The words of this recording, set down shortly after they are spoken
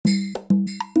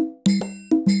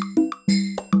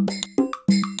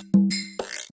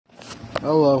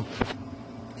Hello.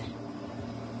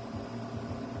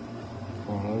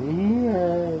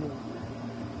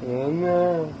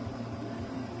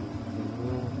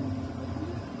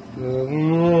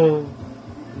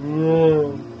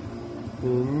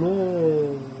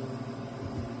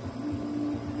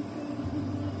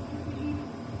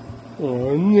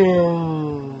 Oh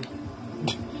no.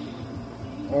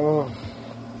 Oh.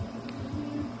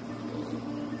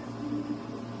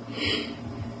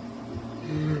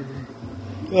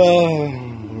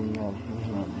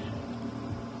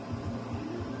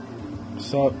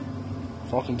 So,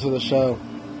 welcome to the show,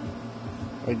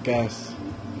 I guess.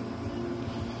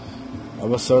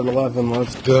 Episode 11,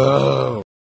 let's go!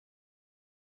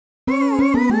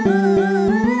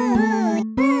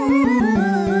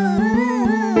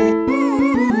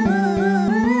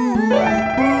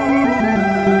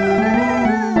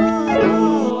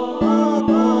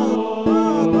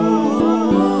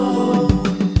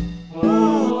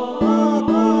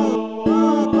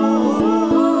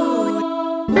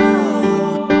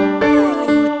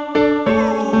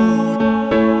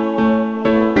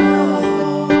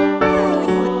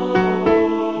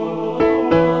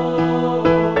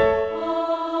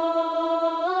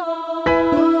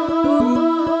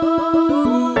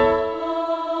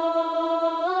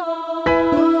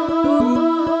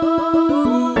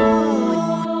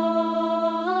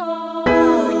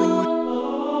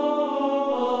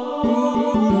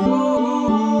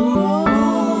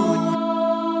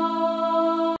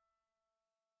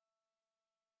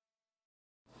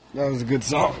 That was a good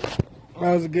song.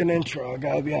 That was a good intro, I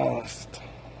gotta be honest.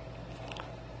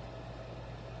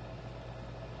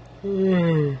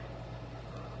 Oh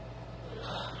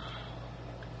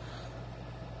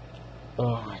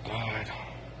my god.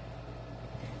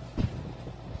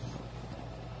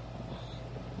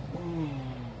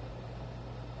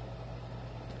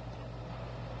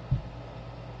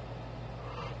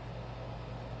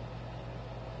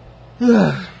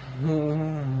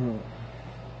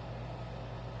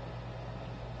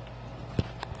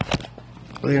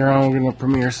 Later on, I'm gonna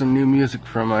premiere some new music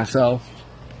for myself.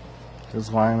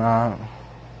 Cause why not?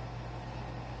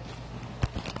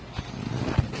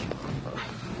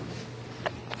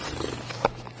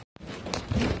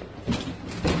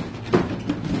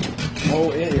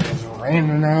 Oh, it is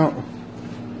raining out.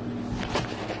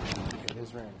 It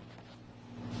is raining.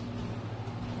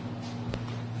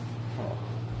 Oh.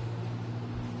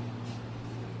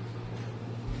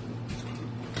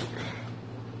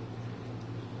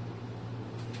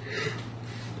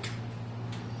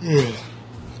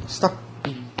 Stop.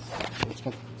 Let's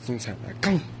put things out there.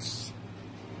 Come.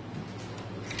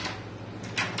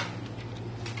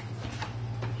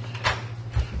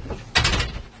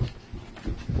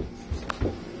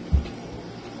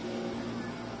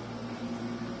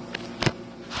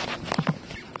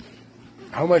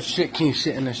 How much shit can you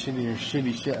shit in a shitty or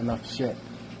shitty shit enough shit?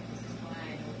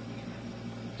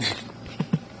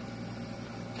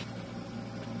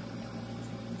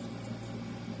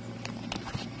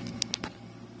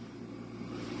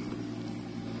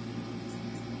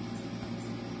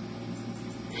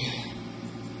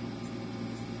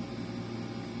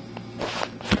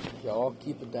 Y'all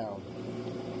keep it down.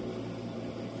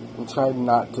 And try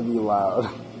not to be loud.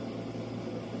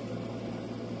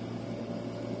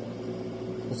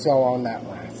 So on that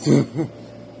last.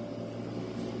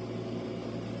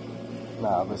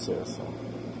 Nah, but seriously.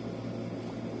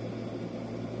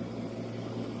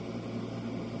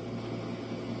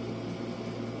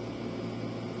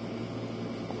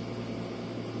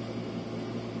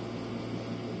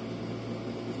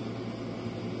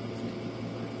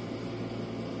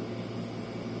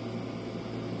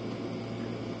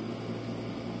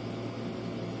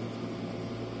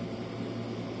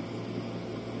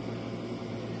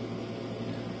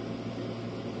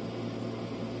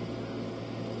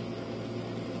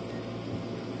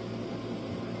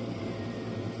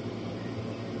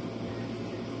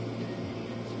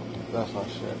 That's my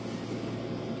shit.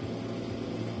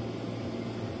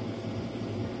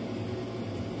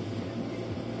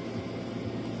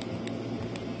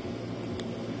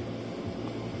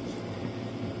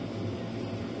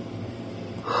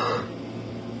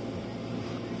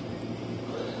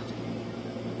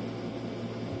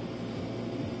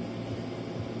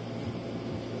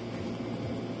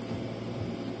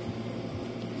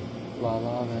 La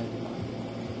la la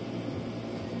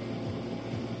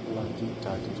la di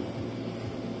da di do.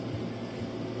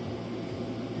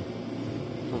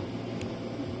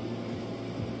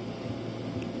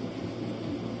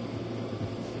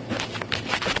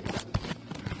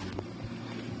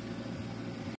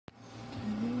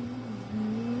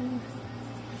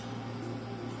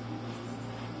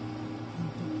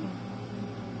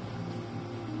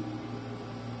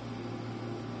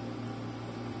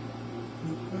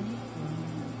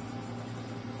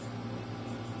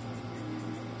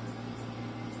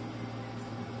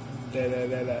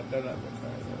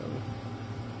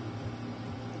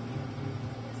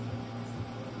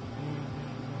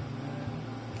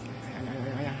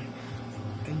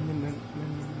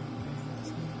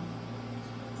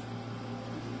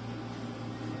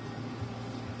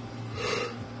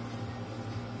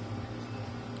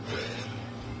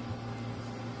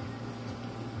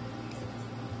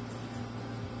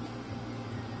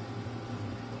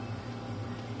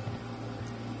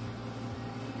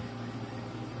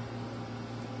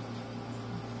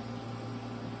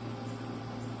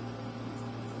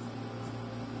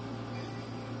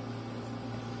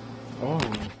 Oh.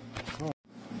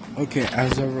 Okay,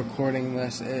 as of recording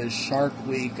this, it is Shark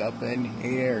Week up in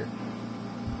here.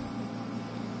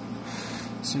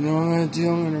 So you know what I'm gonna do?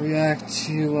 I'm gonna react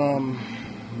to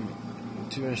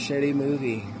a shitty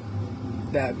movie.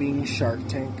 That being Shark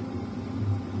Tank.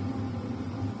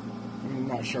 I mean,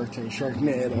 not Shark Tank,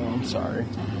 Sharknado, I'm sorry.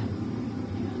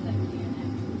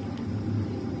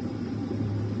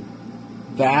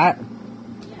 That?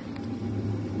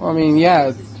 Well, I mean, yeah,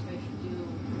 it's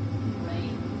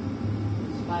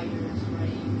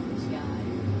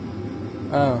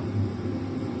oh.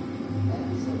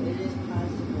 So it is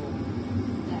possible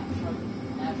that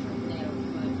Sharknado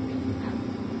could really happen.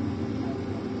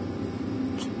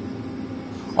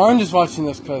 I'm just watching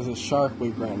this because it's Shark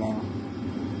Week right now.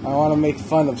 I want to make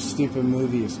fun of stupid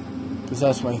movies because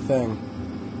that's my thing.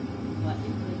 But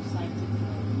it could scientific.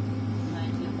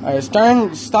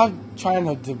 Alright, stop trying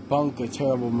to debunk a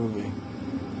terrible movie.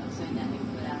 I'm saying that it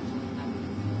could actually happen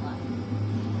in real life.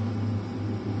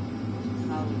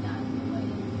 Probably not in the way.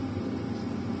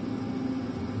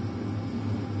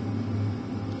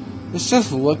 This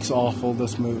just looks awful,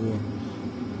 this movie.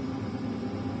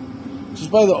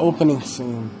 Just by the opening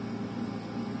scene.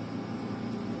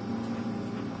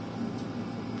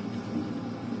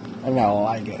 I'm not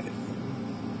like it.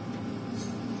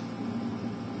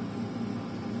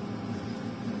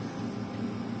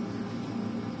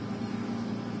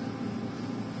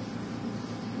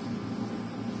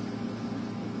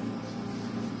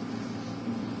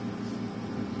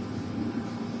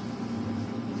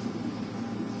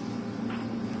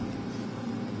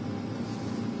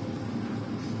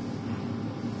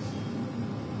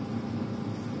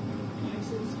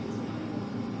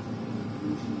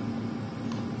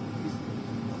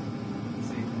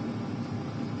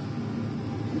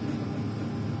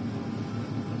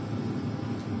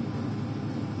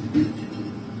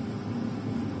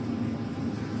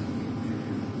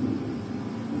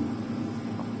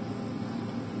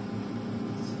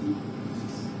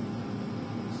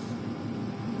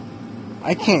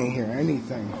 I can't hear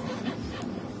anything.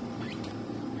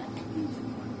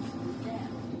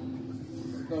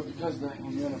 No, because the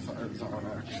humidifier on,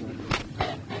 actually.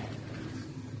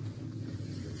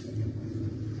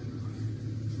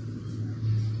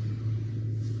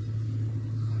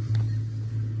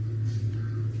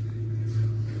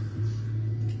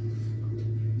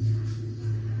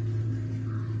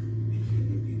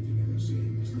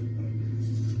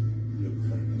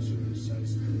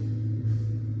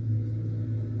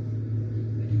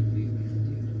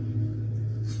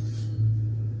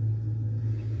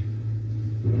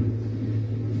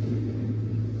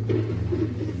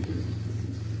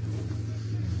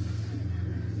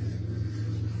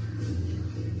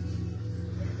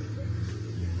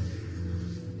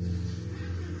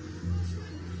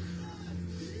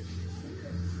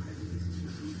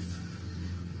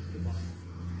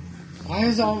 Why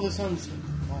is all this on?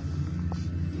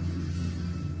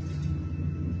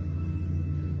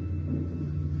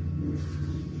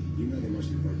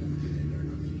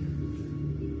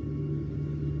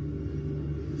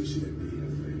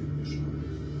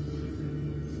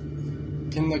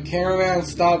 Can the cameraman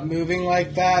stop moving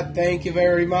like that? Thank you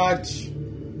very much.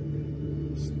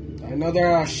 I know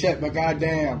they're not shit, but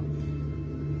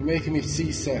goddamn, you're making me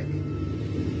seasick.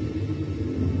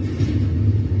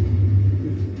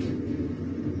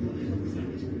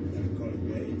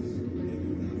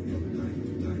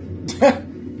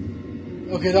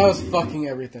 Okay, that was fucking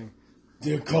everything.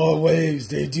 They're called waves.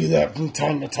 They do that from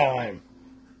time to time.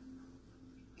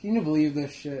 Can you believe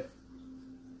this shit?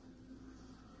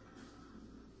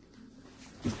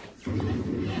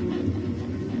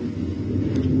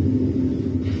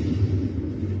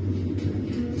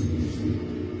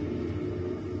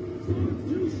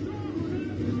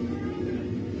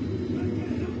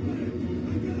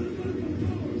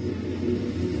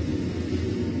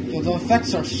 Yeah, the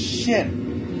effects are shit.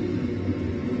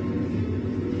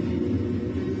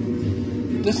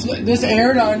 This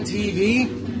aired on TV.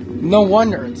 No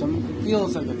wonder it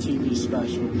feels like a TV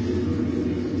special.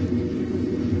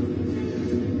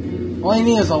 All you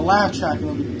need is a laugh track and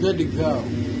it'll be good to go.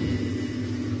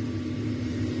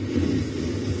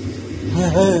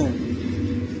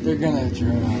 They're gonna hit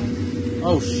your head on.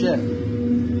 Oh shit.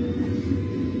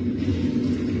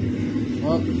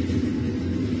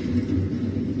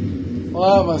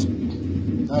 Well,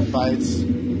 that bites.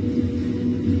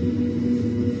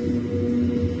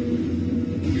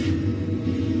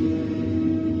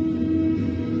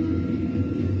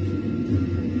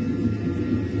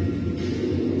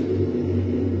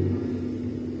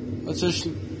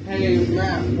 Hey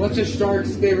Matt, what's a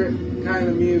shark's favorite kind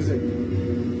of music?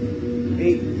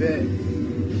 8-bit.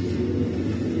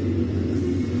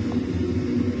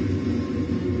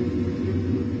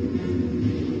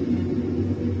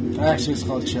 Actually, it's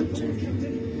called chiptune.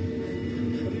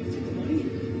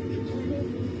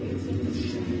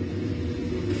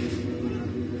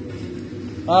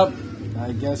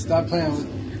 I guess that plan.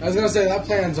 I was gonna say that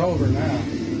plan's over now.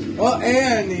 Oh,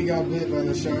 and he got bit by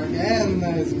the shark, and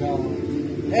that is gone.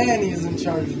 And he's in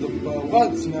charge of the boat.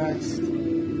 What's next?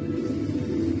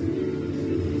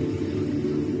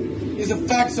 These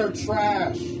effects are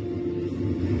trash.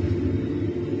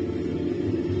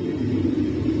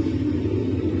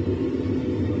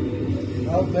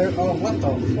 Oh, there. Oh, what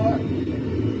the fuck?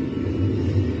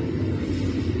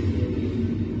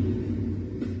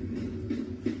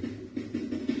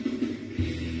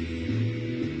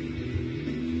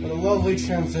 What a lovely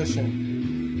transition.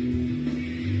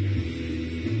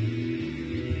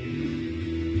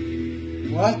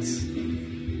 What?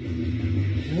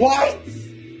 What?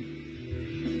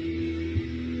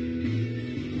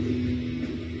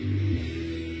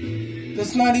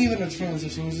 That's not even a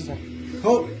transition. It's just like,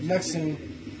 oh, next scene.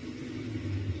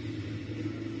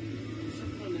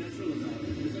 Something unnatural about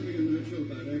it. There's something unnatural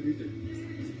about everything.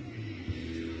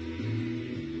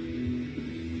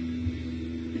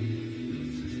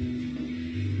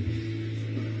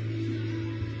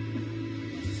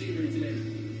 Scenery today.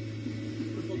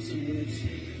 We're focusing on wolves.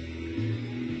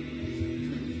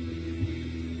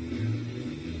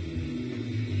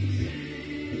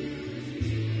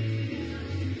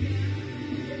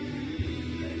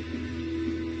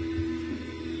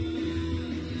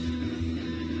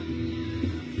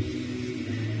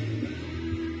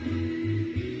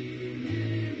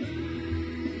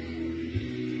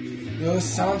 Yo,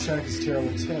 this soundtrack is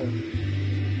terrible too.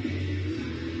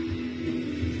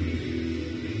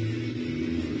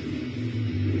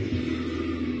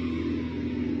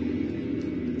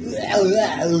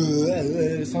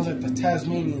 It sounds like the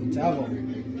Tasmanian devil.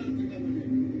 Reminds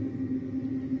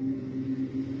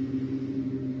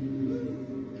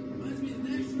me of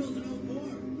Nationals in 04.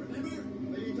 Remember?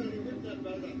 Are you telling me that,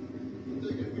 brother?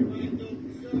 They're gonna be right up,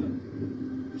 sure. You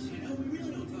know, we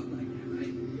really don't talk like that,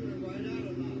 right? You're gonna ride out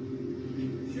or not?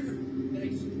 Sure.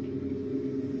 Thanks.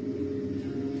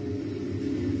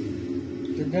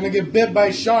 They're gonna get bit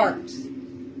by sharks.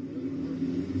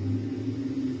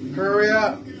 Hurry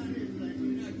up. Get out of here, Fletcher.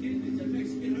 You're not kidding. It's a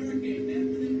Mexican hurricane, man.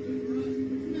 Within good for us.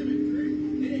 Isn't that a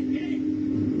drink? Hit it, hit it.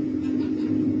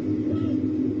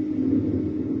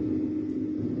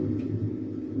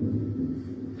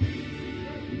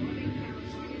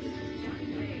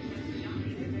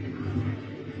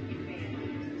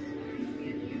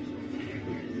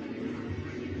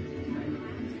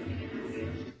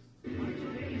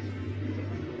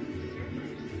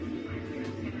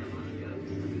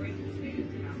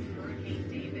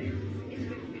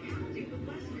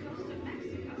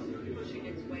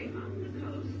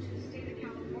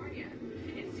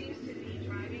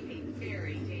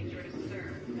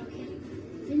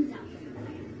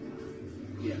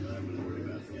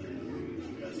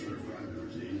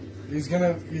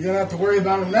 You're gonna have to worry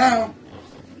about him now.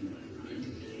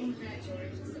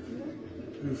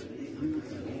 Oof.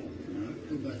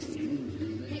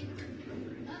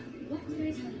 What did I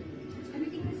tell you?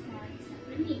 Everything was fine except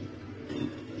for me.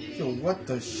 Yo, what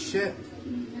the shit?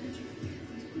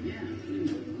 Yeah,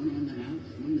 one on the house,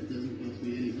 one that doesn't cost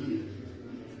me any money.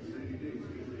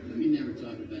 Let me never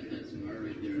talk about that cigar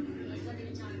right there in my life. What are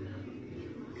you talking about?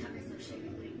 Cut myself short.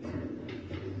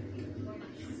 4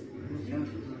 months.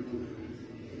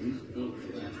 He's built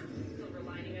for that. Silver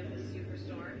lining of the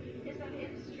superstore is that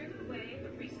it's stripped away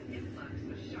the recent influx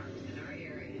of sharks in our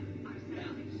area. Our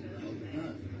staffing shows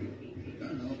that God,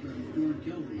 I hope every store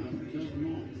kills them. I would kill them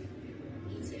all.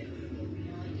 Me too.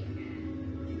 No idea.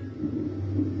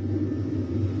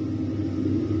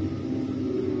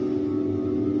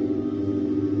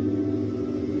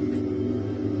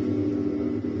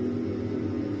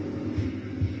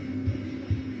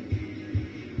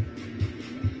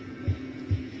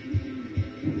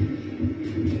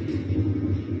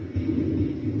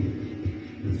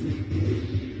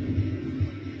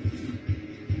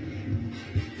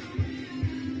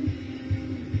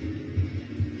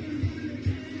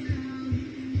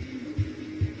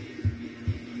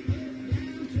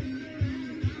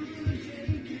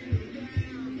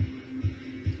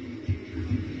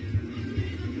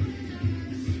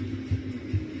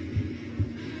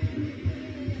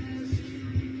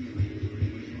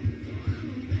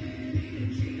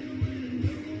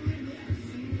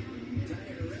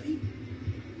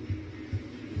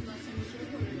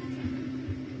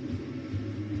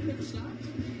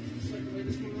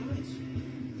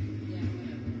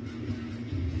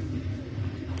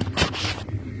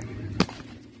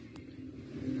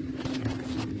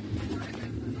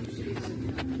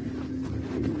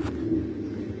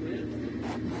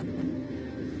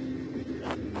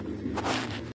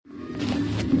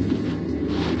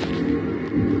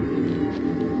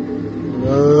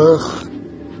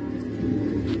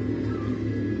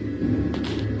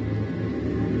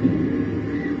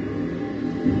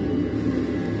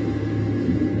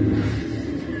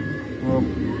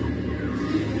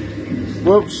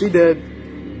 Whoop, she did.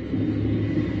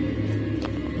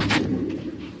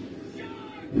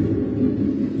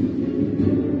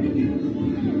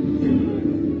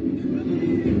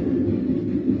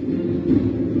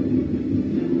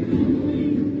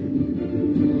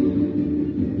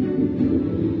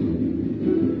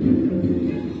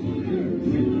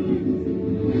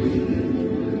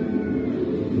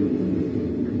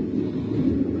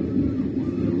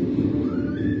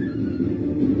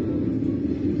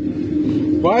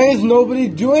 Why is nobody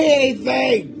doing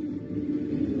anything?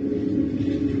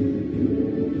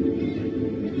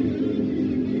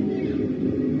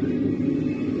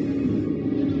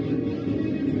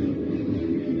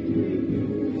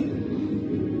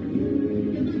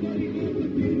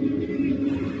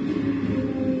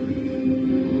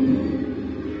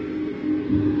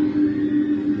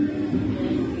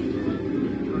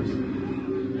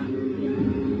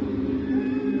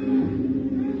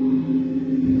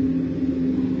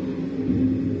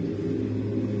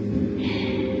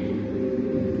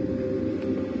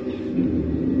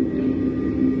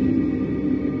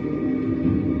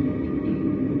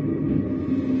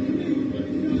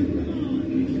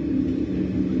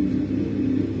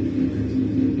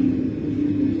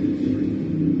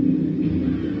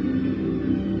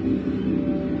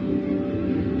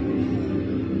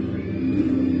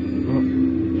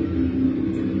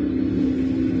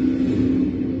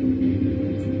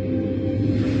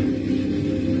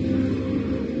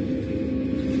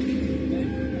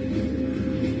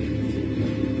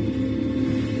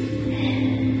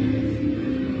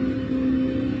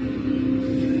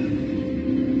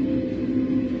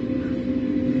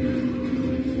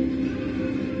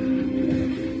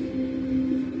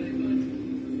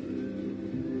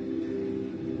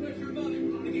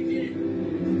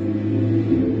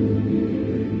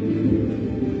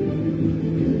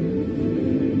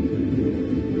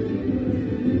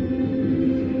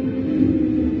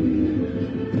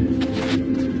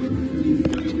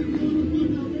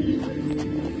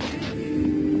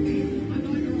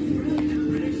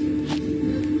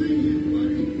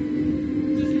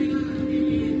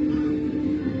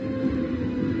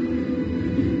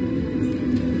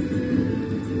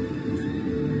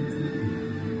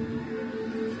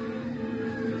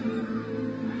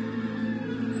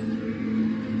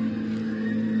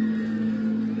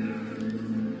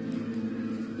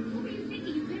 What were you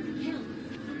thinking? You couldn't kill.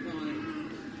 I'm fine.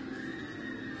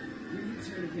 You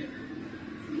turn him.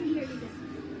 Here, do this.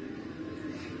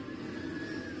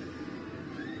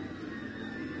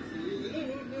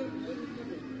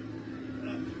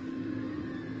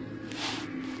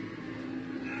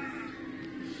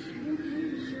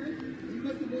 You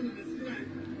must have wanted to scrap.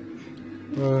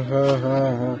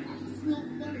 It's not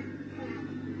funny.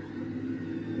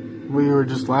 We were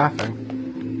just laughing.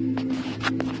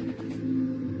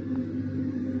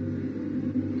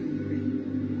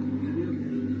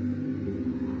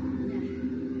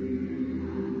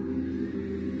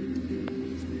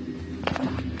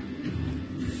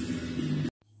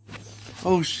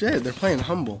 Oh shit, they're playing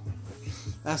Humble.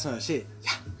 That's not shit.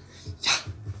 Yeah, yeah,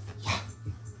 yeah.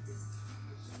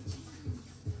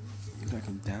 Back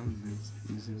him down.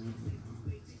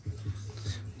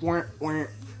 Wah, wah,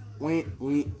 wah,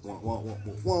 wah, wah,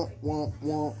 wah, wah,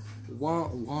 wah, wah,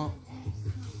 wah.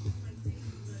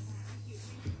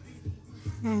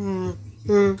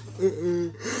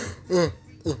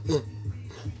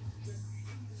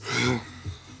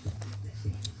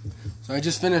 So I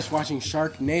just finished watching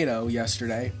Sharknado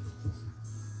yesterday.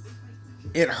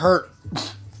 It hurt.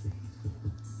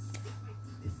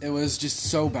 It was just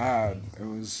so bad.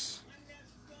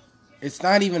 It's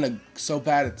not even a so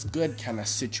bad it's good kind of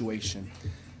situation.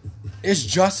 It's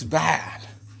just bad.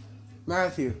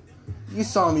 Matthew, you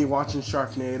saw me watching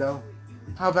Sharknado.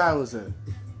 How bad was it?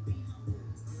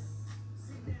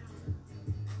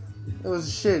 It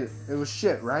was shit. It was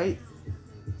shit, right?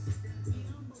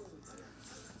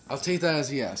 I'll take that as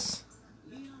a yes.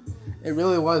 It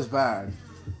really was bad.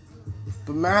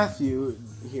 But Matthew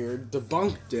here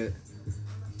debunked it,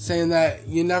 saying that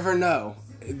you never know.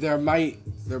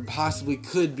 There possibly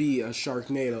could be a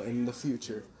Sharknado in the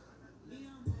future.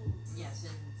 Yes,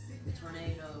 and the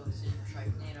tornadoes in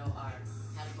Sharknado are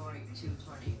Category 2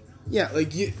 tornadoes. Yeah, That they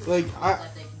can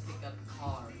pick up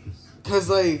cars. Cause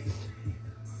like,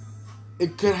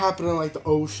 it could happen in like the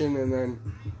ocean, and then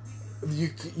you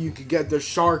could get the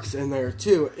sharks in there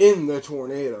too in the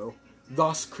tornado,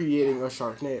 thus creating a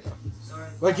Sharknado. Sort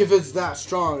of Like if it's that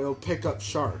strong, it'll pick up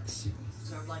sharks.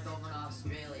 Sort of like over in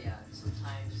Australia,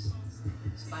 sometimes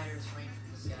spiders rain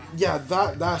from the sky. Yeah,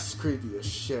 that's creepy as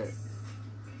shit.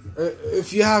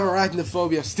 If you have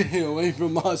arachnophobia, stay away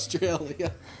from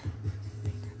Australia.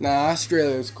 Nah,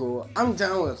 Australia's cool. I'm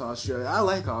down with Australia. I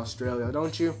like Australia,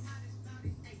 don't you?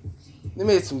 They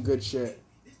made some good shit.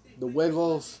 The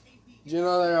Wiggles. Did you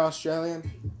know they're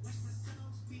Australian?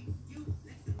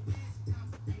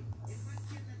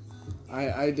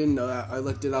 I didn't know that. I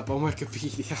looked it up on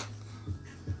Wikipedia.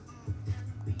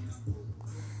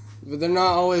 But they're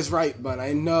not always right, but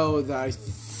I know that I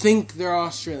think they're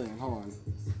Australian. Hold on.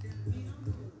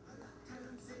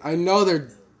 I know they're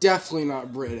definitely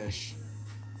not British.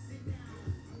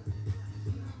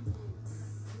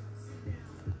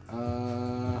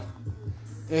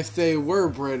 If they were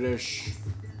British,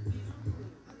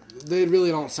 they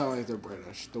really don't sound like they're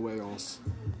British, the Wiggles.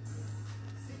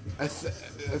 I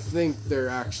think they're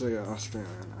actually Australian.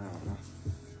 I don't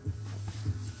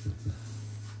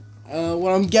know.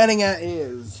 What I'm getting at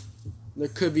is there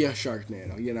could be a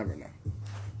Sharknado. You never know.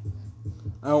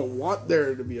 I don't want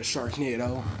there to be a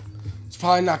Sharknado. It's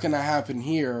probably not going to happen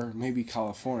here. Maybe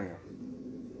California.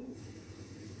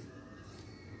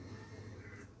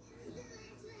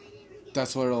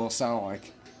 That's what it'll sound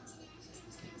like.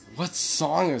 What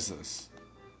song is this?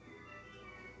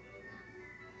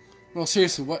 No,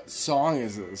 seriously, what song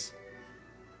is this?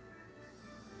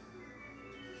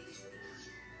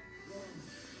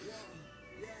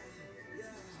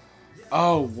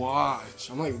 Oh, watch.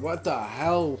 I'm like, what the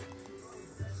hell?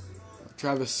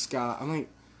 Travis Scott. I'm like,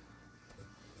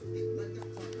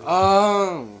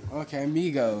 oh, okay,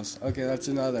 Migos. Okay, that's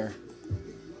another.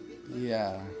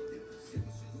 Yeah.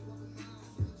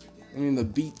 I mean, the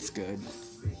beat's good.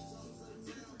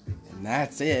 And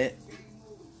that's it.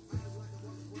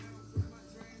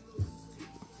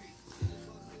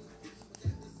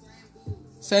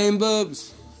 Same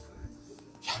boobs.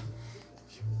 Yeah.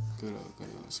 Good.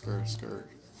 Skirt.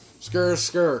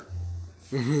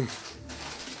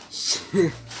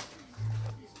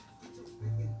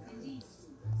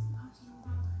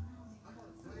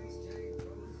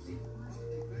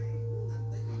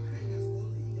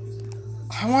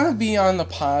 I want to be on the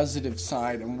positive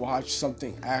side and watch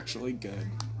something actually good.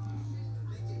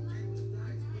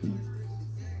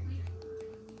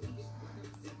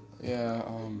 Yeah,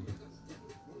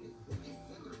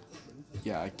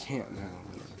 I can't now.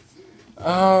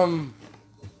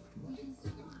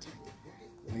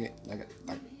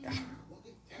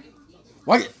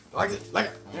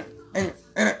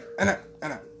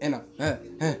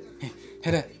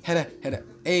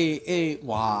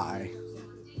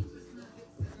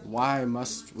 Why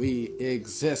must we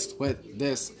exist with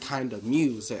this kind of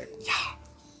music? Yeah.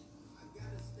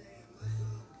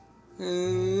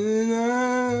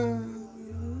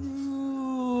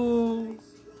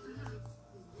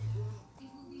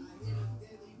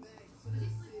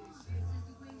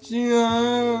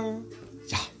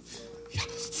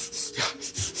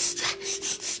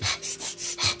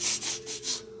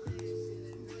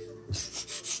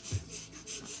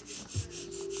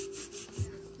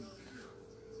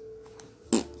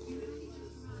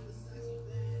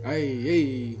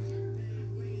 Hey.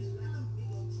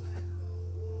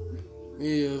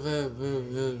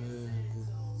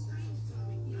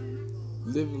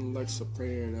 Living like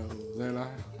Sopranos, and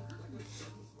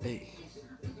hey.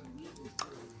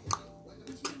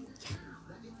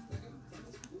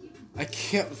 I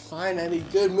can't find any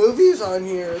good movies on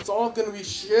here. It's all gonna be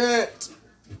shit.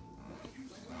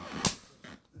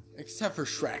 Except for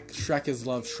Shrek. Shrek is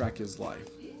love, Shrek is life.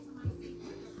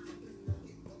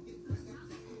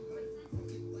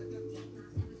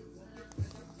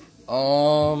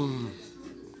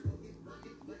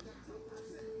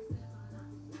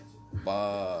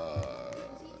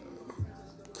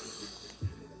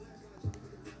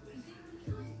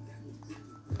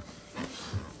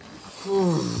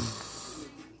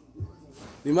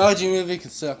 The Emoji Movie can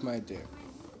suck my dick.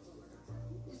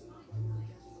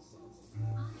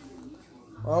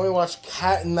 Why don't we watch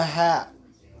Cat in the Hat?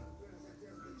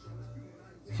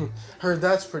 Heard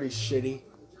that's pretty shitty.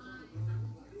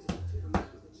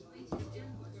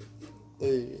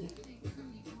 Hey.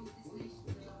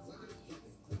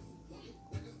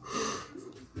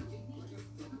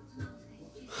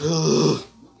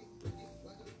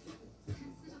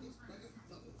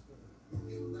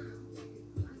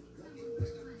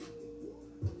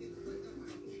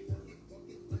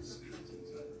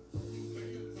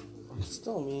 I'm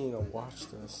still meaning to watch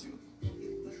this.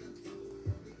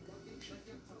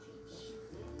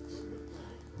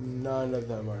 None of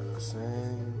them are the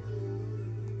same.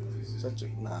 Such a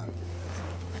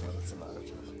that's not a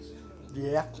joke.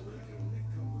 Yeah.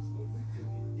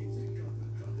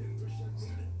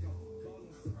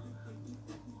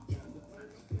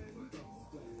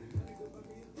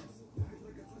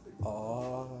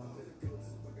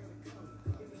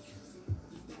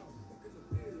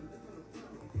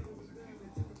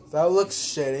 That looks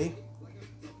shitty.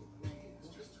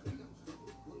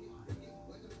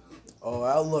 Oh,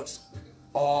 that looks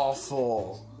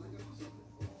awful.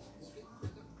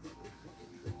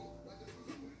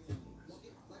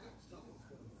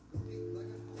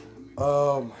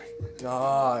 Oh my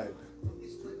god.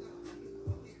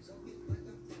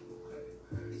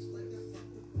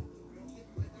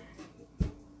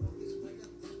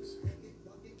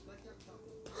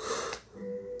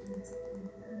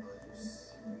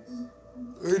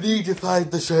 We need to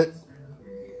find the shit.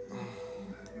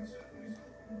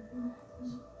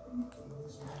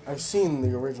 I've seen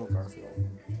the original Garfield.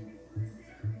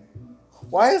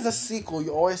 Why is a sequel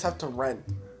you always have to rent?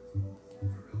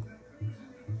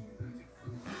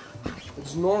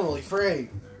 It's normally free.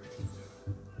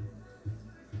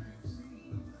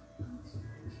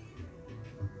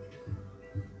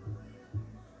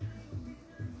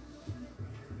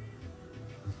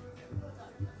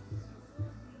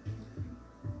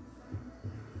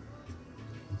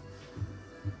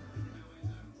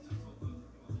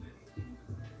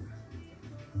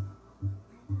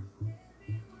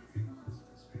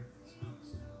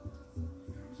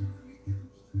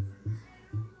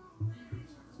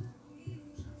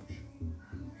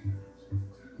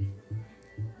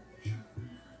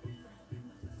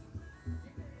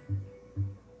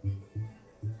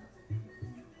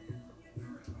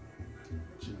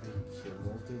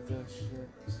 Did that shit.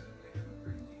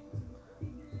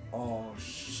 Oh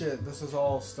shit, this is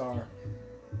All Star.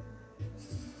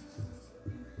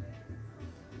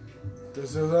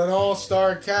 This is an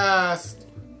all-star cast.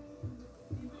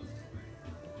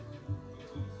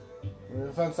 We're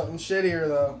gonna find something shittier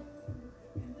though.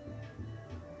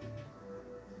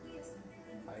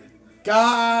 I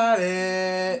got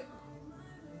it.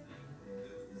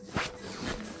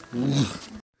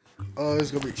 Oh, this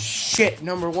is gonna be shit.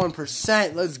 Number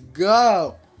 1%. Let's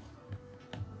go.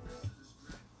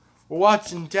 We're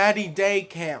watching Daddy Day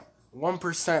Camp.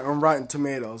 1% on Rotten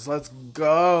Tomatoes. Let's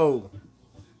go.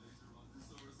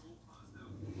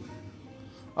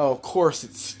 Oh, of course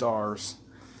it's stars.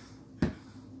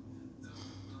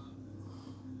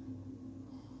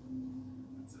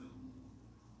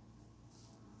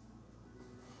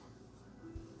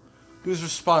 Who's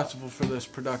responsible for this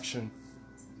production?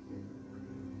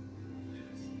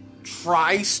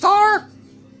 TriStar?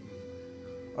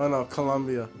 Oh no,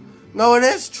 Columbia. No, it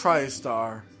is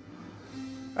TriStar.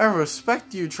 I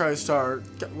respect you, TriStar.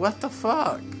 What the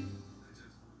fuck?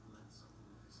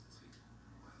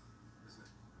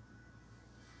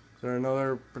 Is there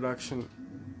another production?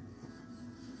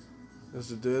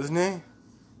 Is it Disney?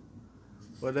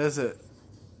 What is it?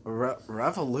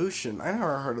 Revolution? I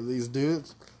never heard of these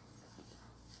dudes.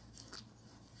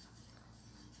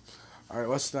 Alright,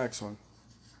 what's the next one?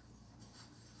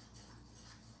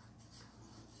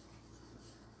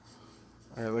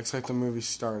 Alright, looks like the movie's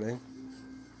starting.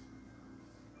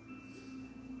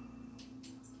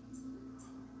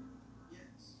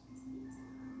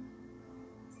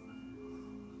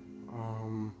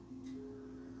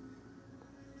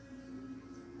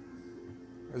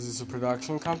 Is this a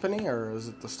production company or is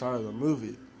it the start of the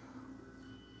movie?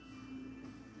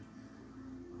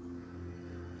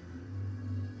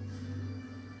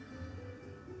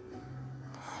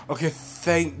 Okay,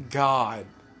 thank God.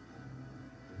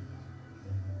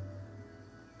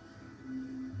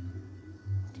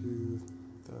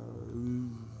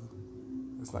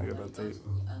 It's not gonna date.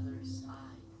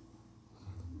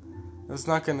 It's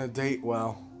not gonna date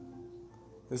well.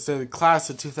 It's the class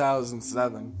of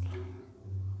 2007.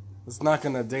 It's not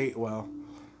gonna date well.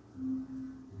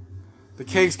 The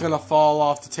cake's gonna fall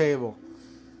off the table.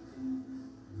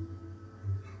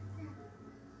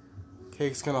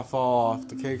 Cake's gonna fall off.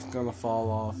 The cake's gonna fall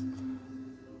off.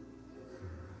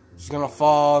 She's gonna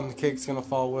fall and the cake's gonna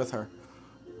fall with her.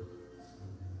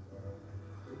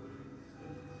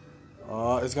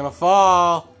 Oh, it's gonna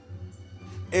fall.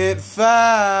 It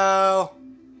fell.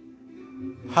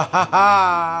 Ha ha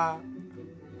ha.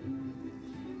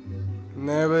 And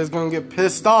everybody's gonna get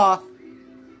pissed off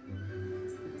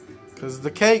because the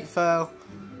cake fell.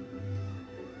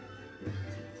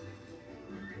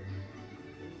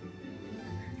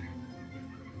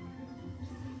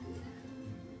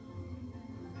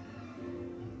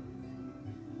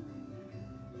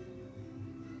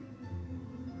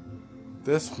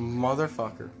 This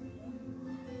motherfucker.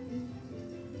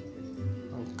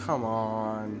 Oh, come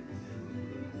on.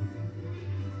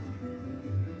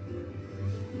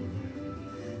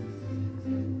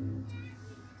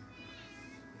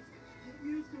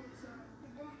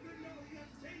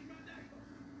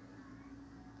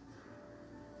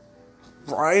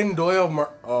 Brian Doyle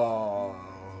oh,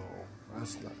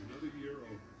 That's not. Another year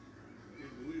of, I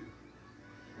can't believe it.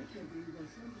 I can't believe our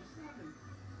sons are stopping.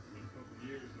 In a couple of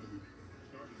years, they'll be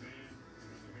starting a band,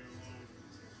 having their hair long,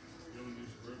 building these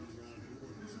suburban around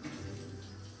Newport.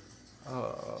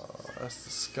 Oh, that's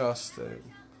disgusting.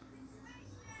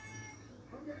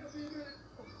 Okay, I'll be a minute.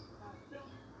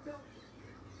 Don't.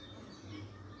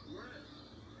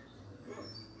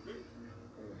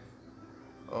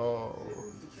 Oh.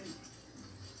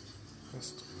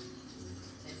 That's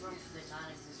They broke the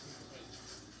non-existent debate.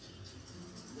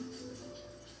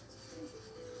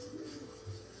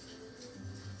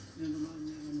 Never mind,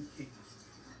 man, I'm a king.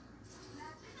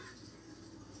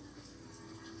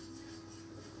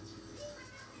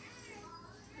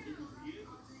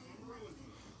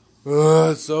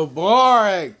 It's so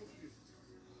boring.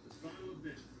 The final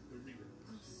event, the Riga.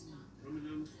 Coming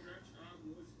down the stretch, I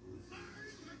was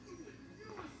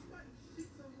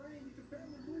sheets of rain. You can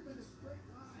barely move in a straight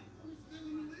line. I was still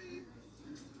in the lead.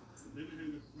 Then I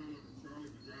handed the power to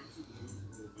Charlie to drive to the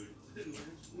whole thing. Then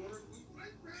Lance Warren was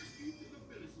right past me to the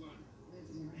finish line.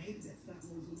 I hated that stop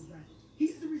when he was on the back.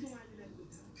 He's the reason why I didn't have a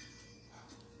good time.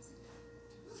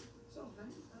 So,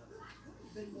 honey,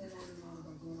 what's been going on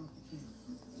about going off the camp?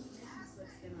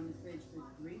 Slick's been on the fridge for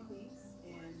 3 weeks,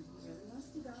 and he really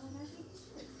wants to go, and I think he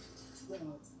should.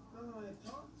 Well, I have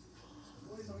talked.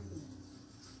 Boys aren't going.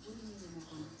 What do you mean we're not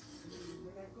going? I mean,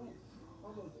 we're not going.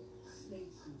 All those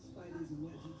snakes and spiders and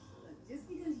wedges. Look, just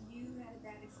because you had a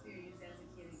bad experience as a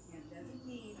kid at camp doesn't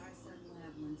mean our son will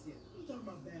have one too. Who's talking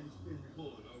about bad experience?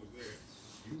 Hold on, I was there.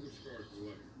 You were scarred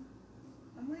for life.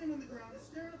 I'm laying on the ground,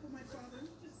 staring up at my father,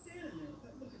 and he's just standing there with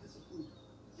that look of disapproval.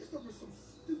 Just over some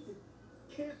stupid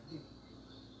camp game.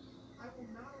 I will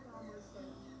not allow my son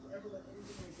to ever let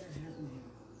anything like that happen to him.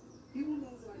 He will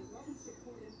know that I love and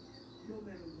support him no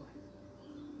matter what.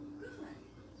 Good.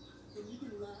 Then you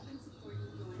can love and support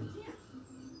him going to camp.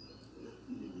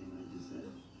 You didn't hear what I just said?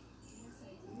 Yes,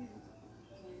 I did.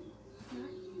 And he's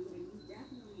not you, and you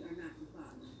definitely are not your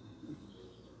father.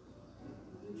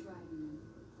 You tried me.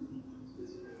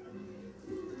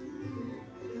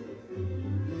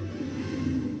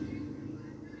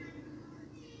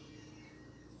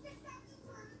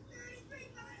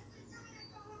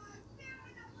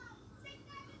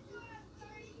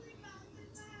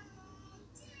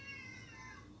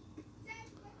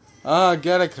 I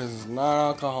get it, because it's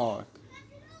non-alcoholic.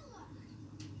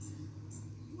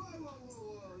 Whoa.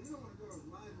 You don't want to go to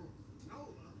rival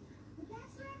NOLA. But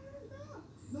that's where I want to go.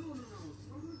 No. You want to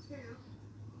go to camp.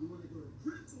 You want to go to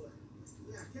Driftwood.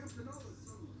 Yeah, Camp Canola is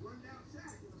some rundown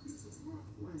shack in a piece of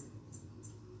swampland.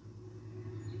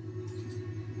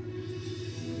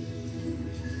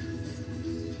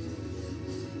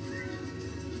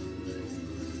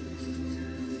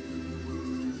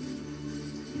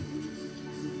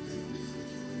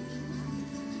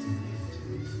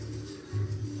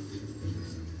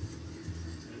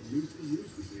 Used to be.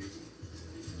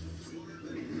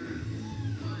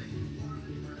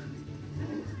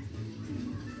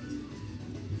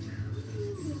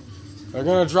 They're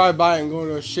gonna drive by and go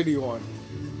to a shitty one.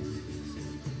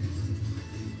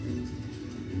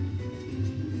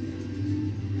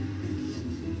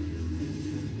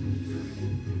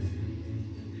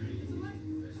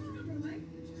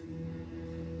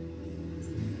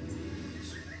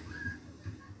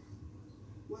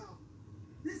 Well,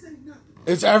 this ain't nothing.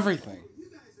 It's everything. You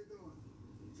guys are going.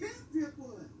 Camp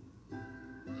Driftwood.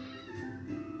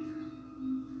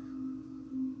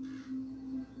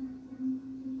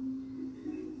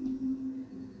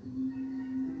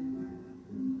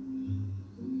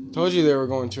 Told you they were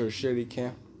going to a shitty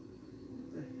camp. You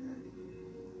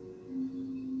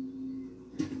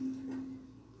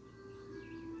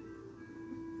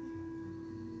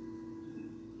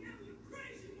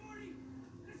crazy, Marty!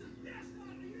 That's the best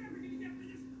offer you're ever gonna get for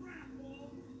this crap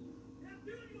hole. I'm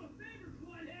doing you a favor,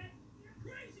 Bloodhead. You're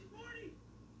crazy, Marty!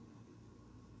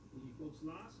 You folks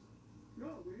lost?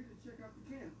 No, we're here to check out the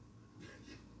camp.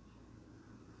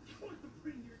 You want to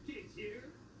bring your kids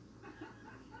here?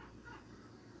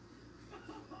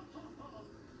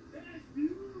 That's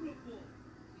beautiful.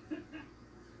 Yeah.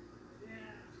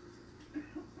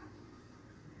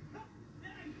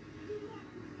 Hey, you want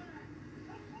that?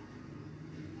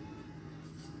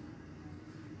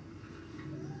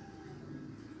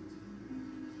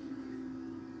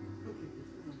 Okay,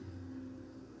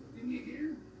 didn't you hear?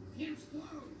 Camp's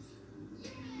closed.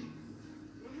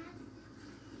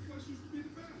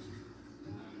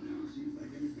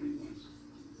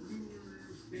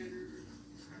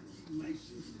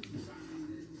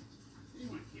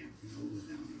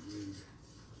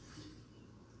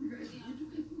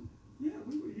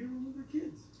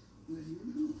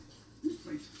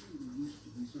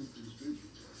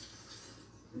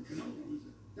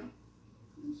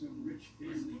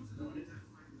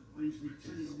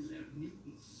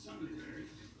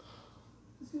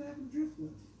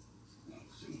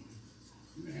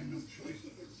 choice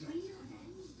of itself.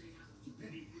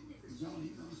 Penny, is all he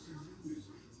wants to do is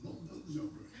bulldoze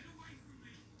over it.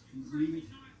 He's leaving.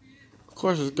 Of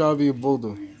course, it's gotta be a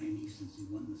bulldog. Since he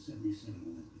won the 77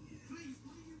 Olympiad.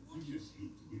 I just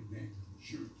hate to give that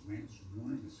jerk Lance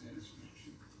Warner the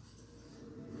satisfaction.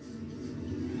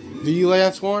 Do you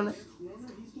Lance Warner?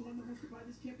 Warner, he's the one that wants to buy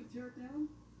this camp and tear it down?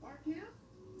 Our camp?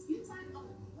 You want a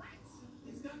what?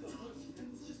 It's not the host,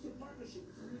 it's just a partnership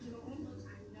with the original owner.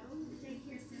 I know the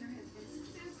daycare center has been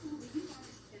successful, but you've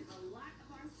already spent a lot of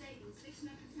our savings fixing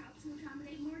up this house to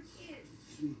accommodate more kids.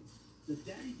 Sweet. The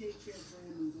Daddy Daycare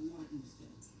brand means a lot in this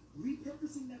town.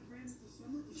 Repurposing that brand into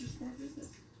summer is just smart business.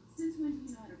 Since when do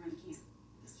you know how to run a camp?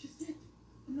 That's just it.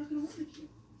 I'm not going to run the camp.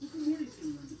 Uncle Morty's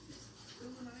going to run the camp.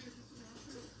 Bill and I are just going to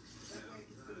help out. That way I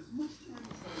can spend as much time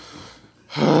as possible.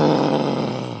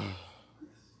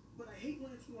 But I hate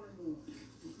when it's Warner more.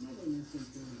 There's no one that's going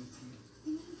to go in this camp.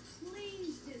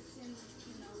 Please just send us to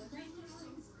Nola. They can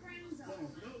all these crowns No,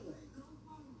 off. no way.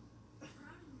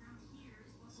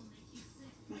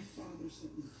 My father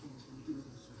sent me to college when he did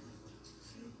those surgeries.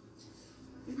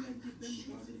 Maybe I can give them the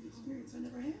positive experience I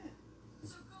never had.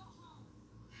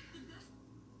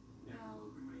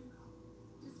 Well,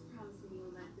 just promise me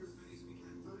you'll let this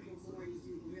Uncle Morty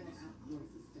do the real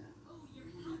outdoorsy stuff. You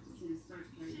won't have to send a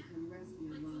search party to come rescue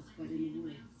a lost butt in the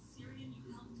woods.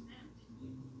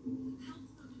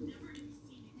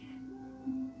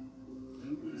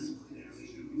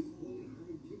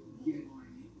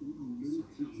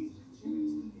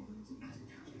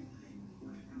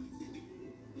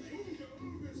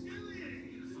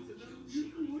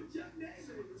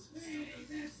 Hey,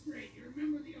 that's great. You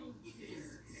remember the old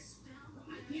chair.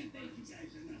 I can't thank you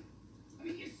guys enough. I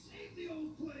mean, you saved the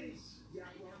old place.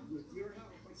 Yeah, well, with your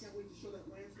help, I can't wait to show that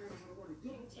Lance Warner how to run a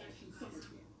good old-fashioned summer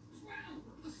camp. Well,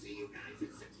 I'll see you guys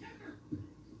in September.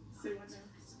 Say what now?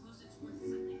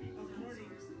 Oh, Morty.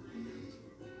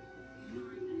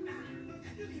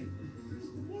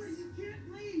 Morty, you can't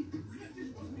leave. That's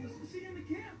just what we used to see in the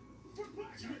camp. We're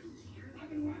partners. I've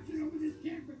been watching over this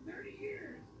camp for 30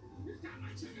 years. This time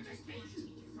I took a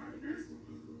vacation, partner.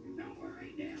 Don't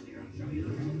worry, down here, I'll show you the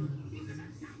road. He's the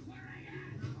best counselor I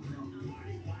had.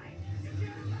 Morty, why? You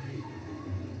get away.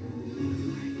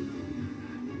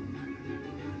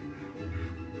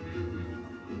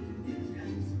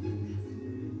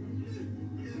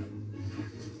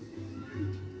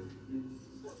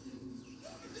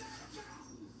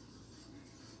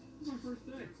 It's my first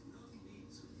day.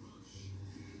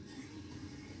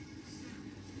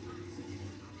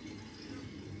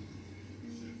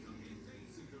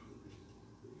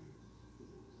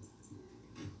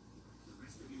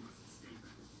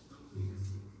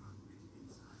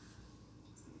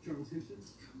 Charles Hinton?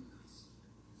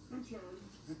 I'm Charles.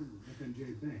 FNJ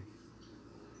Bank.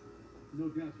 No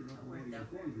doubt you're not wanting to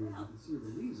inform you of the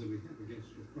considerable liens that we have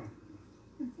against your property.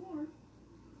 Informed?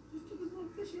 Just took his little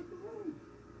fishy up the road.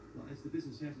 Well, as the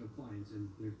business has no clients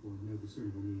and therefore no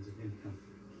discernible means of income,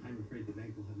 I'm afraid the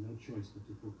bank will have no choice but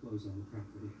to foreclose on the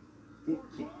property.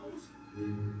 Foreclose? Let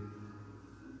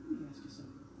me ask you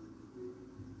something.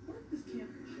 What if this camp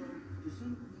can show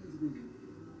discernible means of income?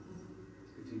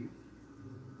 Continue.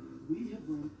 We have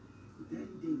run the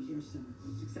Daddy Daycare Center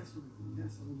successfully for the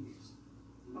past several years.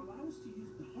 Allow us to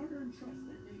use the hard-earned trust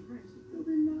that name brings to build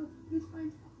in this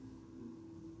fine town.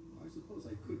 I suppose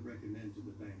I could recommend to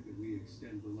the bank that we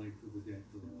extend the length of the debt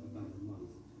for about a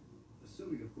month,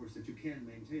 assuming, of course, that you can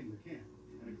maintain the camp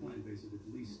and a client base of at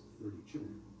least 30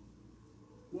 children.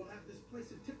 We'll have this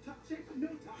place in tip-top shape in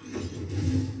no time.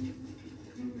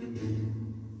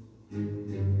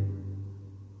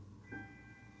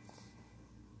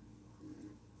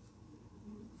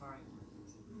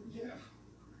 Yeah.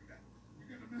 You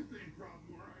got a methane problem,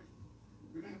 all right?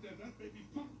 You're gonna have to have that baby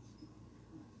pumped.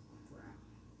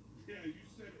 Yeah, you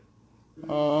said it.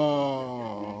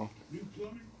 Oh. New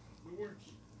plumbing, the works.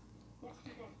 Cost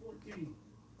about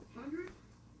 1,400.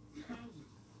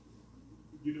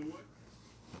 You know what?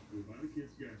 We'll buy the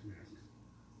kids gas masks.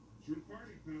 Sure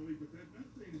party, Pally, but that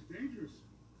methane is dangerous.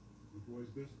 The boys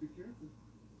best be careful.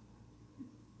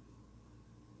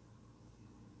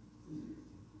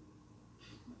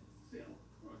 Phil.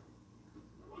 What?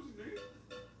 That wasn't me.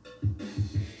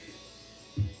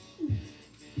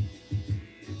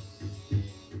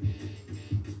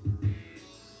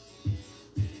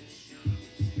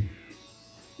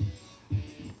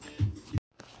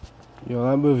 Yo,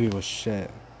 that movie was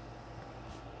shit.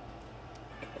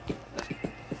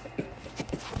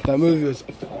 That movie was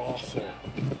awful.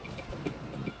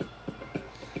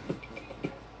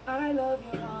 I love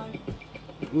your heart.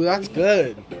 Ooh, that's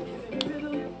good. Every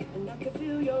rhythm, and I can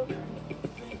feel your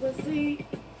frequency.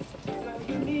 So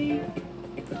you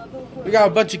We got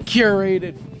a bunch of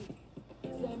curated.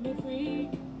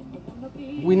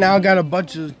 We now got a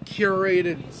bunch of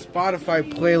curated Spotify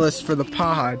playlists for the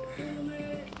pod.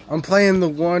 I'm playing the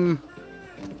one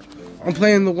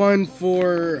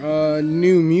for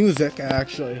new music,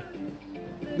 actually.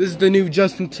 This is the new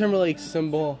Justin Timberlake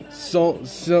single,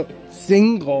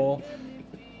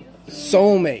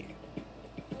 Soulmate.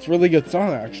 It's a really good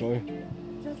song, actually.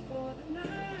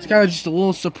 It's kind of just a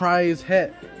little surprise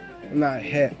hit. Not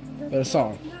hit, but a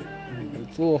song.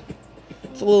 It's a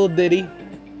little ditty.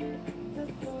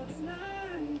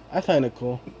 I find it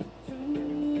cool.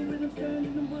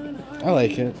 I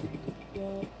like it.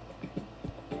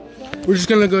 We're just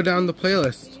gonna go down the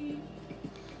playlist.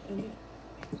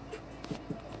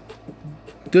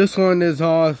 This one is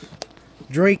off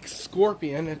Drake's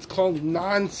Scorpion. It's called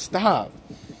Non-Stop.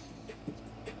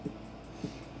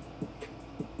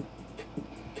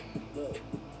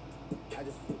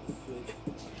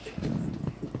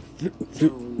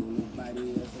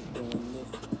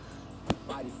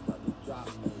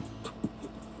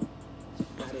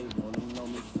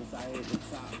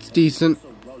 It's decent.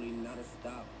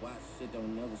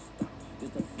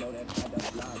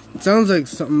 It sounds like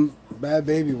something Bad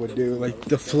Baby would do, like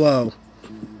the flow.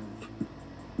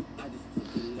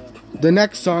 The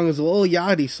next song is a Lil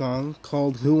Yachty song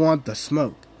called Who Want the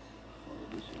Smoke.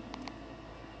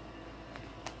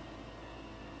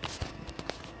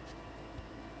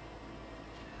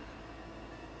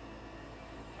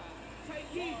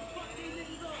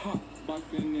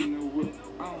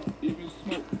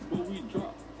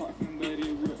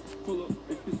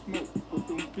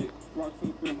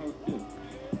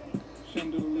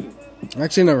 I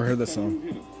actually never heard this song.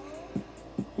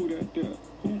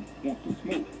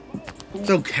 It's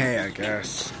okay, I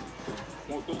guess.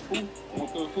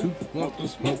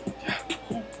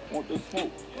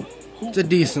 It's a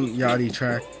decent Yachty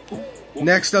track.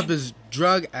 Next up is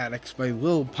Drug Addicts by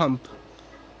Lil Pump,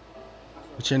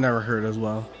 which I never heard as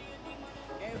well.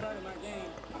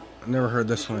 I never heard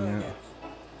this one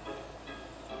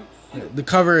yet. The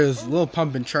cover is Lil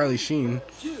Pump and Charlie Sheen.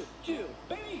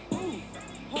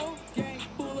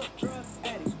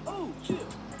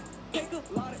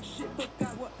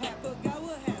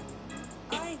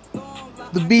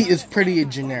 The beat is pretty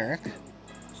generic.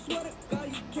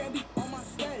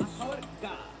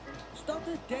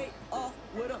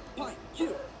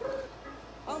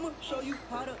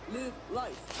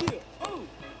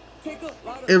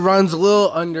 It runs a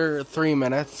little under 3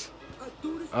 minutes.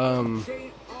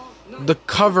 The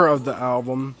cover of the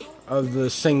album, of the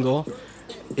single,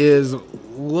 is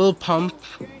Lil Pump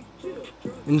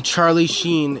and Charlie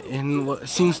Sheen in what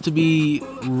seems to be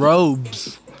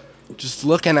robes, just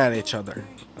looking at each other.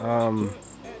 I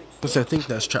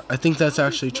think that's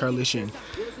actually Charlie Sheen.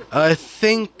 I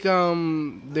think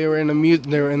they were in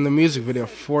the music video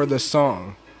for the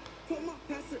song.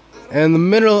 And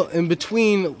in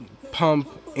between Pump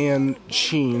and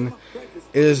Sheen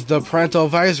is the parental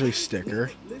advisory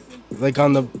sticker, like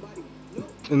in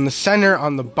the center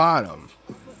on the bottom,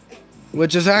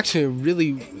 which is actually a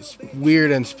really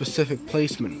weird and specific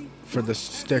placement for the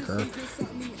sticker.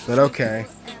 But okay,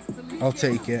 I'll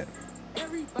take it.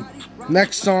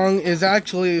 Next song is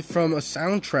actually from a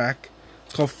soundtrack.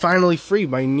 It's called Finally Free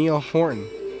by Neil Horan.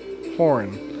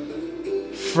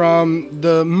 From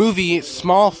the movie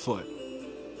Smallfoot.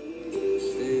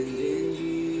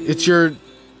 It's your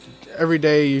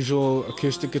everyday usual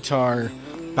acoustic guitar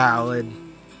ballad,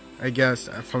 I guess,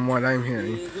 from what I'm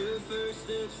hearing.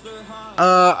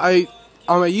 On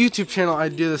my YouTube channel, I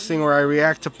do this thing where I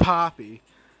react to Poppy.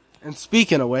 And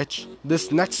speaking of which,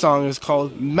 this next song is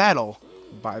called Metal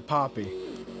by Poppy.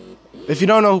 If you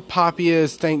don't know who Poppy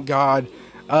is, thank God.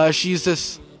 She's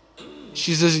this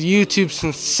YouTube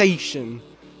sensation.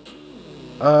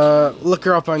 Look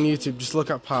her up on YouTube. Just look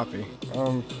up Poppy.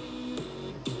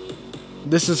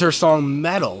 This is her song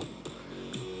Metal.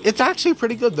 It's actually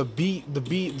pretty good. The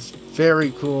beat's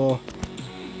very cool.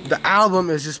 The album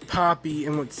is just Poppy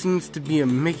in what seems to be a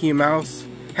Mickey Mouse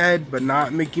head, but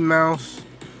not Mickey Mouse.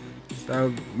 So that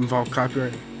would involve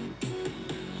copyright.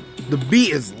 The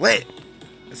beat is lit.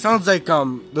 It sounds like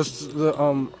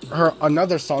her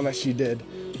another song that she did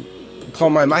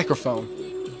called My Microphone.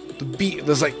 The beat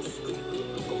is like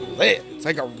lit. It's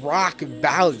like a rock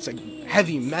ballad. It's like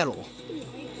heavy metal.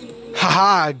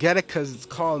 Haha, I get it because it's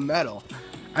called metal.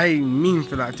 I didn't mean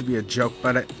for that to be a joke,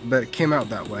 but it came out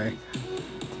that way.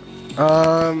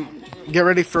 Get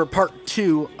ready for part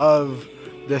 2 of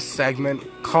this segment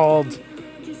called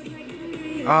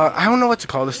I don't know what to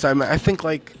call this segment. I think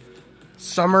like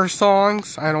summer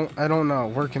songs. I don't know.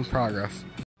 Work in progress.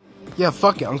 Yeah,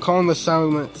 fuck it. I'm calling this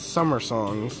segment Summer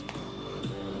Songs.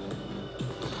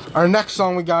 Our next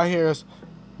song we got here is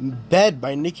Bed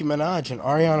by Nicki Minaj and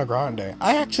Ariana Grande.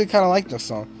 I actually kind of like this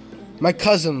song. My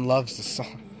cousin loves this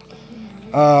song.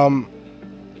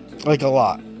 Like a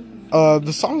lot.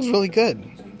 The song's really good.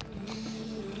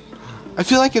 I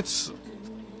feel like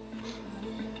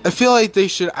they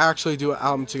should actually do an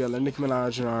album together, Nicki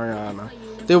Minaj and Ariana.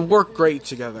 They work great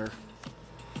together.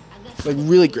 Like,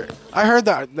 really great. I heard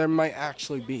that there might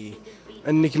actually be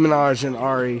a Nicki Minaj and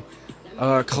Ari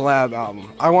collab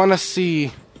album. I want the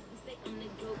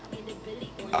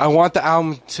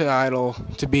album title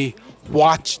to be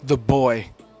Watch the Boy.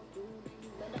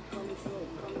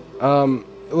 Let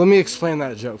me explain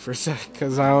that joke for a sec,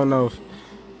 because I don't know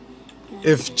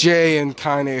if Jay and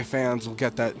Kanye fans will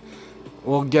get that.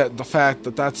 Will get the fact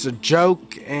that that's a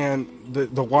joke, and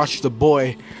the Watch the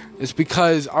Boy is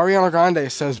because Ariana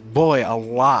Grande says boy a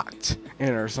lot in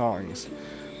her songs.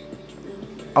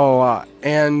 A lot.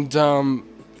 And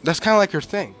that's kind of like her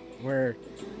thing, where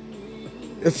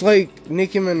it's like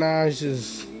Nicki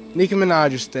Minaj's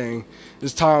thing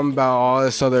is talking about all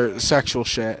this other sexual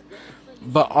shit.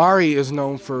 But Ari is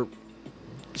known for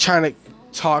trying to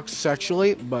talk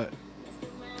sexually, but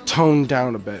toned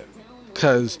down a bit,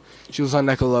 because she was on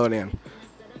Nickelodeon.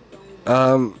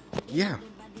 Yeah.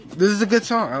 This is a good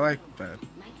song. I like Bed.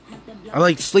 I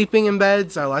like Sleeping in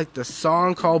Beds. I like the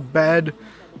song called Bed.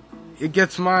 It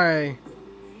gets my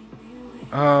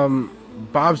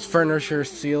Bob's Furniture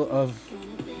seal of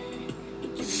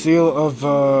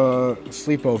sleepover.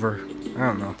 I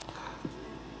don't know.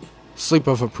 Sleep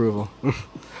of approval.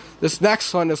 This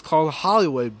next one is called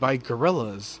Hollywood by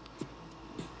Gorillaz.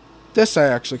 This I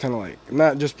actually kind of like.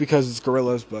 Not just because it's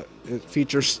Gorillaz, but it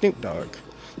features Snoop Dogg.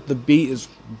 The beat is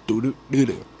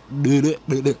doo-doo-doo-doo.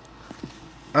 Doo-doo-doo-doo.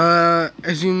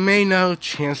 As you may know,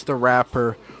 Chance the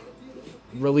Rapper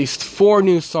released 4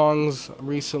 new songs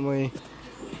recently.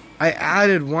 I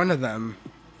added one of them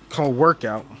called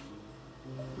Workout.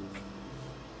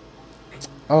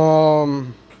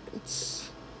 It's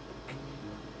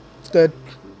good.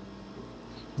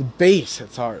 The bass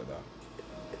hits hard though.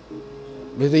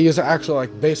 They use an actual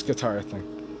like bass guitar thing.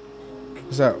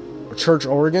 Is that a church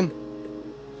organ?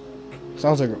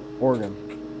 Sounds like an organ.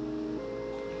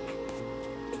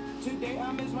 Today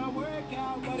I missed my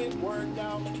workout, but it worked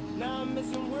out. Now I'm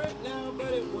missing work now,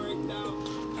 but it worked out.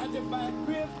 I had to buy a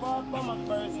crib for my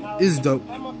first house. Is dope.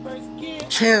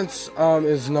 Chance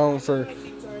is known for.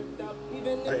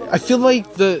 I feel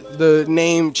like the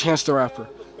name Chance the Rapper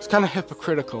is kind of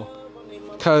hypocritical,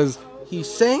 because he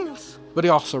sings, but he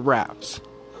also raps.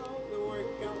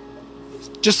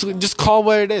 Just call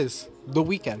what it is. The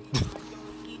Weeknd.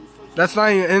 That's not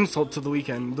even an insult to The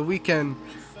Weeknd. The Weeknd,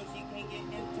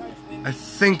 I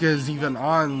think, is even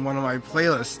on one of my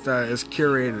playlists that is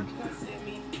curated.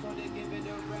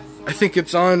 I think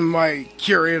it's on my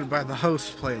curated by the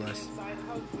host playlist.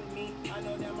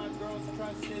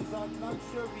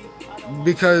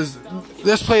 Because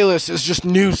this playlist is just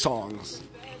new songs.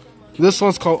 This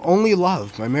one's called Only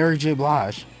Love by Mary J.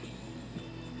 Blige.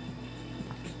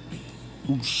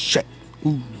 Ooh, shit.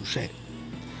 Ooh, shit.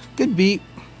 Good beat.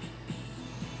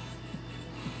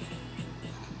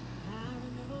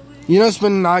 You know what's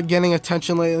been not getting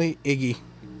attention lately? Iggy.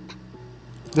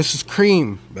 This is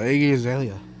Cream by Iggy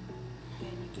Azalea.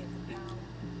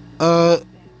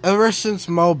 Ever since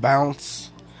Mo Bounce,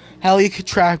 hell, you could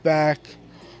track back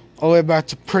all the way back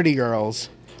to Pretty Girls.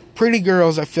 Pretty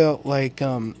Girls, I felt like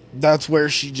that's where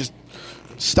she just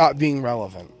stopped being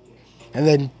relevant. And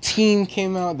then Teen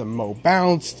came out, then Mo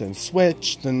Bounce, then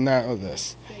Switch, then now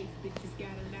this.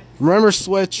 Remember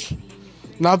Switch?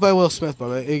 Not by Will Smith, but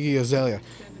by Iggy Azalea.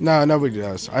 No, nobody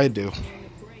does. I do.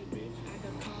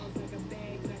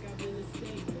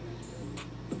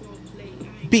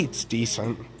 Beat's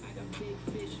decent.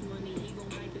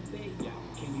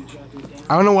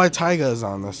 I don't know why Tyga is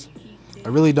on this. I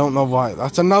really don't know why.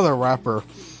 That's another rapper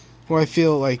who I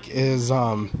feel like is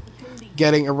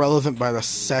getting irrelevant by the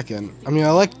second. I mean,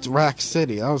 I liked Rack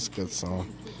City. That was a good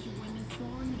song.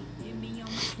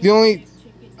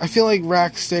 I feel like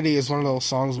Rack City is one of those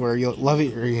songs where you love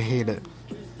it or you hate it.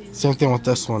 Same thing with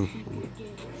this one.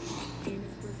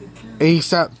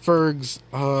 A$AP Ferg's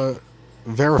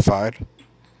Verified.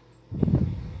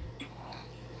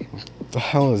 What the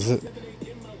hell is it?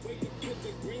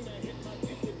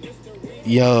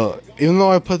 Yo, even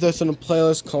though I put this in a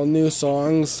playlist called New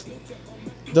Songs,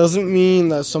 doesn't mean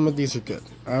that some of these are good.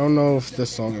 I don't know if this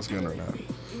song is good or not.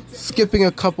 Skipping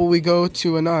a couple, we go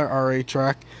to another RA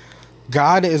track.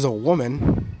 God is a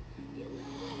Woman.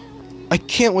 I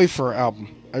can't wait for her album.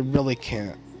 I really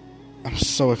can't. I'm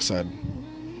so excited.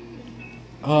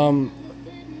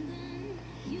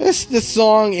 This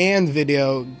song and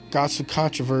video got some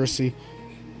controversy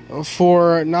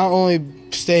for not only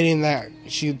stating that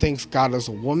she thinks God is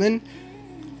a woman,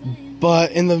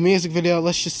 but in the music video,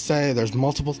 let's just say there's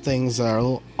multiple things that are a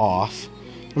little off.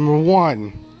 Number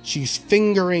one, she's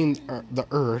fingering the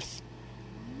earth.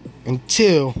 And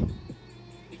two,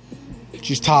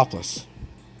 she's topless.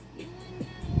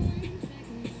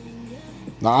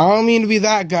 Now, I don't mean to be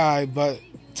that guy, but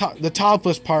the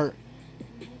topless part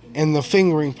and the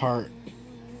fingering part,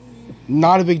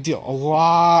 not a big deal. A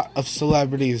lot of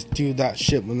celebrities do that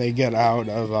shit when they get out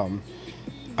of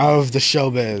the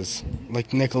showbiz, like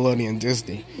Nickelodeon,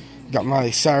 Disney. Got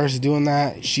Miley Cyrus doing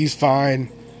that. She's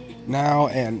fine now,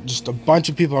 and just a bunch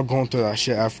of people are going through that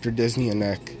shit after Disney and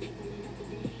Nick.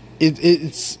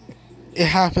 It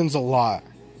happens a lot.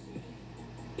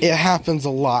 It happens a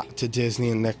lot to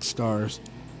Disney and Nick stars.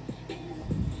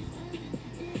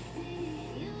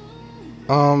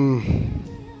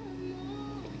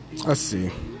 Let's see.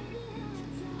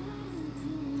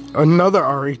 Another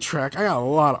Ari track. I got a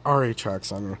lot of Ari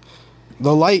tracks on here.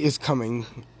 The Light is Coming,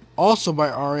 also by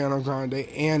Ariana Grande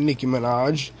and Nicki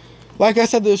Minaj. Like I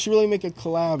said, they should really make a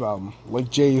collab album,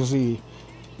 like Jay-Z.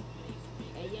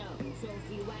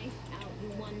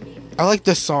 I like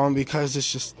this song because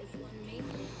it's just...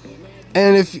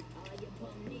 And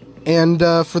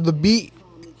for the beat,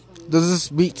 does this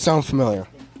beat sound familiar?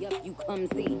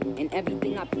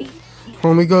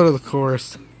 When we go to the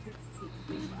chorus.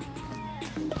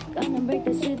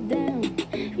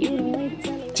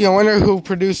 Gee, I wonder who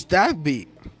produced that beat.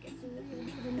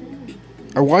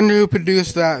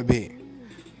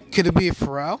 Could it be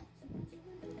Pharrell?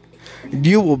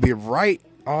 You will be right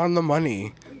on the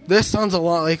money. This sounds a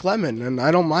lot like Lemon, and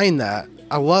I don't mind that.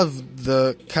 I love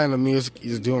the kind of music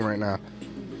he's doing right now.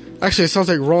 Actually, it sounds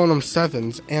like Rolling 'em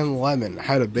Sevens and Lemon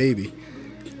had a baby.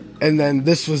 And then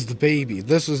this was the baby.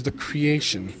 This was the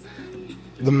creation.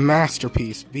 The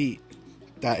masterpiece beat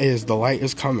that is The Light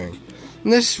is Coming.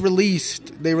 And they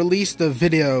released the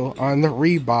video on the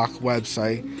Reebok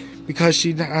website because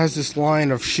she has this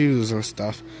line of shoes and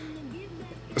stuff.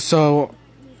 So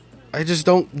I just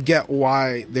don't get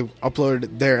why they uploaded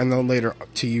it there and then later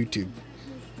to YouTube.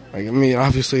 Like, I mean,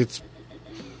 obviously it's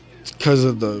because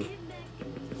of the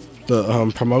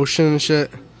promotion and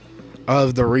shit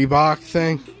of the Reebok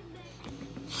thing.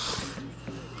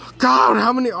 God,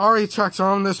 how many Ari tracks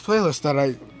are on this playlist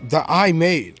that I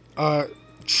made?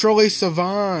 Troye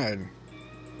Sivan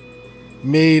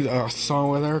made a song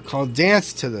with her called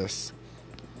Dance to This.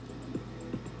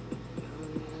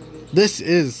 This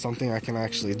is something I can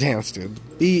actually dance to. The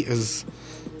beat is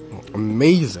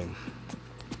amazing.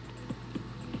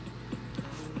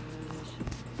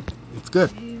 It's good.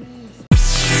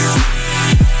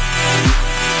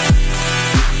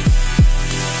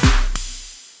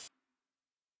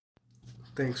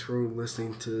 Thanks for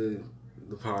listening to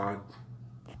the pod.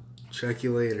 Check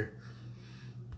you later.